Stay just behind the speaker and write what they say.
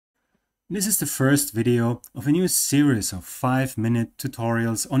This is the first video of a new series of 5-minute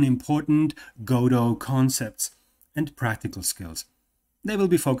tutorials on important Godot concepts and practical skills. They will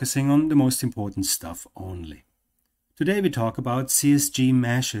be focusing on the most important stuff only. Today we talk about CSG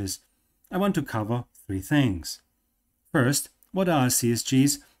Meshes. I want to cover 3 things. First, what are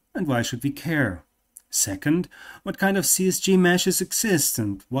CSGs and why should we care? Second, what kind of CSG meshes exist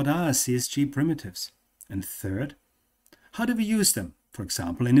and what are CSG primitives? And third, how do we use them? For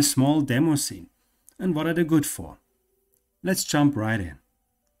example, in a small demo scene. And what are they good for? Let's jump right in.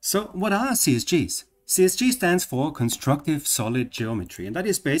 So what are CSGs? CSG stands for Constructive Solid Geometry, and that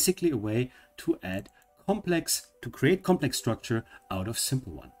is basically a way to create complex structure out of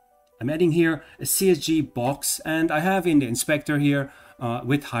simple one. I'm adding here a CSG box, and I have in the inspector here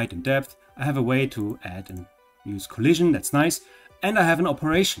width, height and depth. I have a way to add and use collision, that's nice. And I have an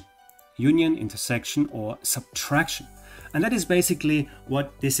operation, union, intersection or subtraction. And that is basically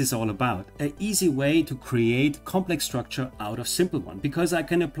what this is all about. An easy way to create complex structure out of simple one, because I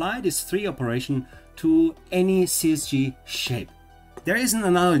can apply this 3 operation to any CSG shape. There is an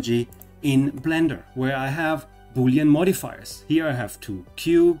analogy in Blender where I have Boolean modifiers. Here I have 2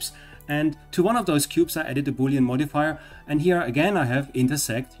 cubes, and to one of those cubes I added a Boolean modifier, and here again I have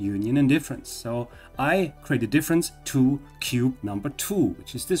intersect, union and difference. So I create a difference to cube number 2,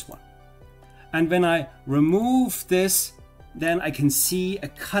 which is this one. And when I remove this, then I can see a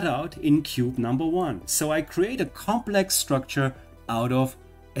cutout in cube number 1. So I create a complex structure out of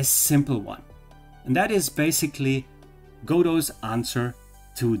a simple one. And that is basically Godot's answer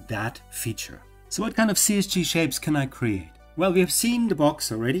to that feature. So what kind of CSG shapes can I create? Well, we have seen the box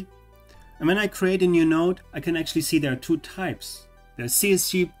already. And when I create a new node, I can actually see there are 2 types. There's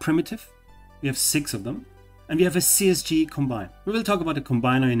CSG Primitive, we have 6 of them, and we have a CSG Combine. We will talk about the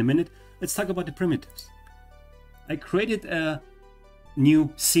combiner in a minute. Let's talk about the primitives. I created a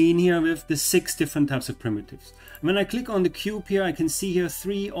new scene here with the 6 different types of primitives. And when I click on the cube here, I can see here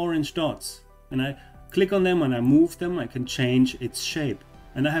 3 orange dots. When I click on them and I move them, I can change its shape.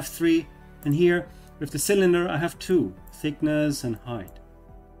 And I have 3. And here with the cylinder, I have 2, thickness and height.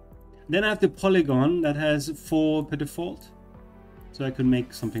 Then I have the polygon that has 4 per default. So I can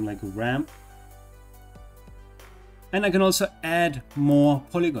make something like a ramp. And I can also add more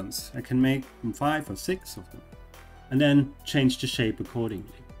polygons. I can make 5 or 6 of them. And then change the shape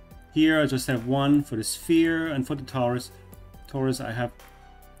accordingly. Here I just have 1 for the sphere, and for the torus I have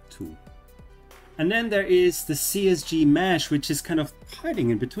 2. And then there is the CSG mesh, which is kind of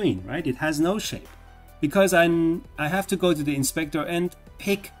hiding in between, right? It has no shape. Because I have to go to the inspector and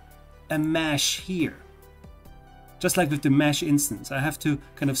pick a mesh here. Just like with the mesh instance, I have to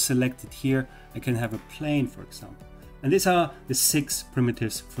kind of select it here. I can have a plane, for example. And these are the 6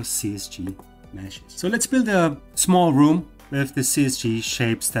 primitives for CSG meshes. So let's build a small room with the CSG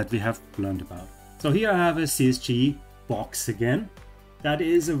shapes that we have learned about. So here I have a CSG box again. That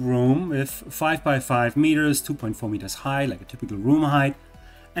is a room with 5 by 5 meters, 2.4 meters high, like a typical room height.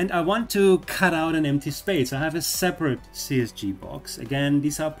 And I want to cut out an empty space. I have a separate CSG box. Again,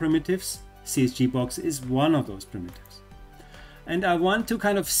 these are primitives. CSG box is one of those primitives. And I want to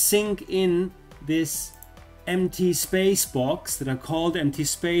kind of sink in this empty space box that are called empty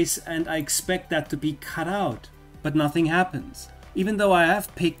space, and I expect that to be cut out, but nothing happens. Even though I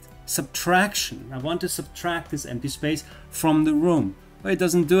have picked subtraction, I want to subtract this empty space from the room, but it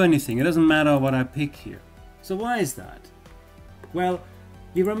doesn't do anything. It doesn't matter what I pick here. So why is that? Well,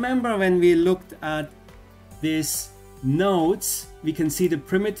 you remember when we looked at these nodes, we can see the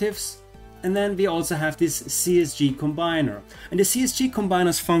primitives, and then we also have this CSG combiner. And the CSG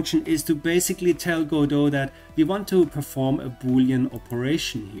combiner's function is to basically tell Godot that we want to perform a Boolean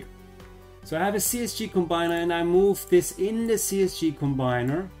operation here. So I have a CSG combiner and I move this in the CSG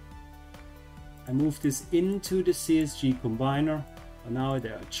combiner. I move this into the CSG combiner. And now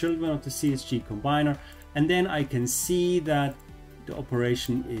there are children of the CSG combiner. And then I can see that the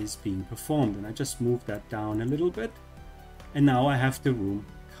operation is being performed. And I just move that down a little bit. And now I have the room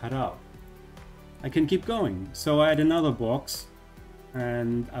cut out. I can keep going. So I add another box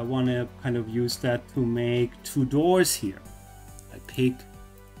and I want to kind of use that to make 2 doors here. I pick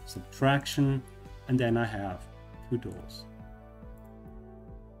subtraction and then I have 2 doors.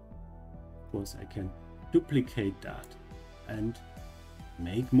 Of course, I can duplicate that and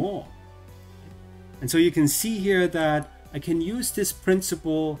make more. And so you can see here that I can use this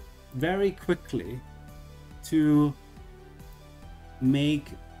principle very quickly to make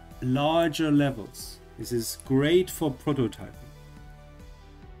larger levels. This is great for prototyping.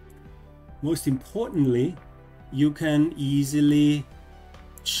 Most importantly, you can easily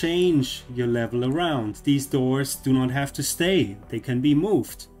change your level around. These doors do not have to stay. They can be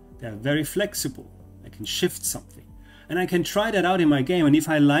moved. They're very flexible. I can shift something. And I can try that out in my game, and if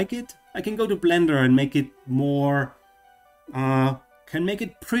I like it, I can go to Blender and make it more, can make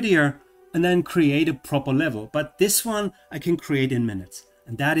it prettier, and then create a proper level. But this one I can create in minutes.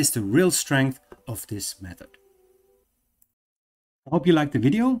 And that is the real strength of this method. I hope you liked the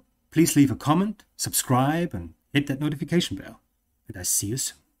video. Please leave a comment, subscribe, and hit that notification bell. And I see you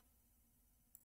soon.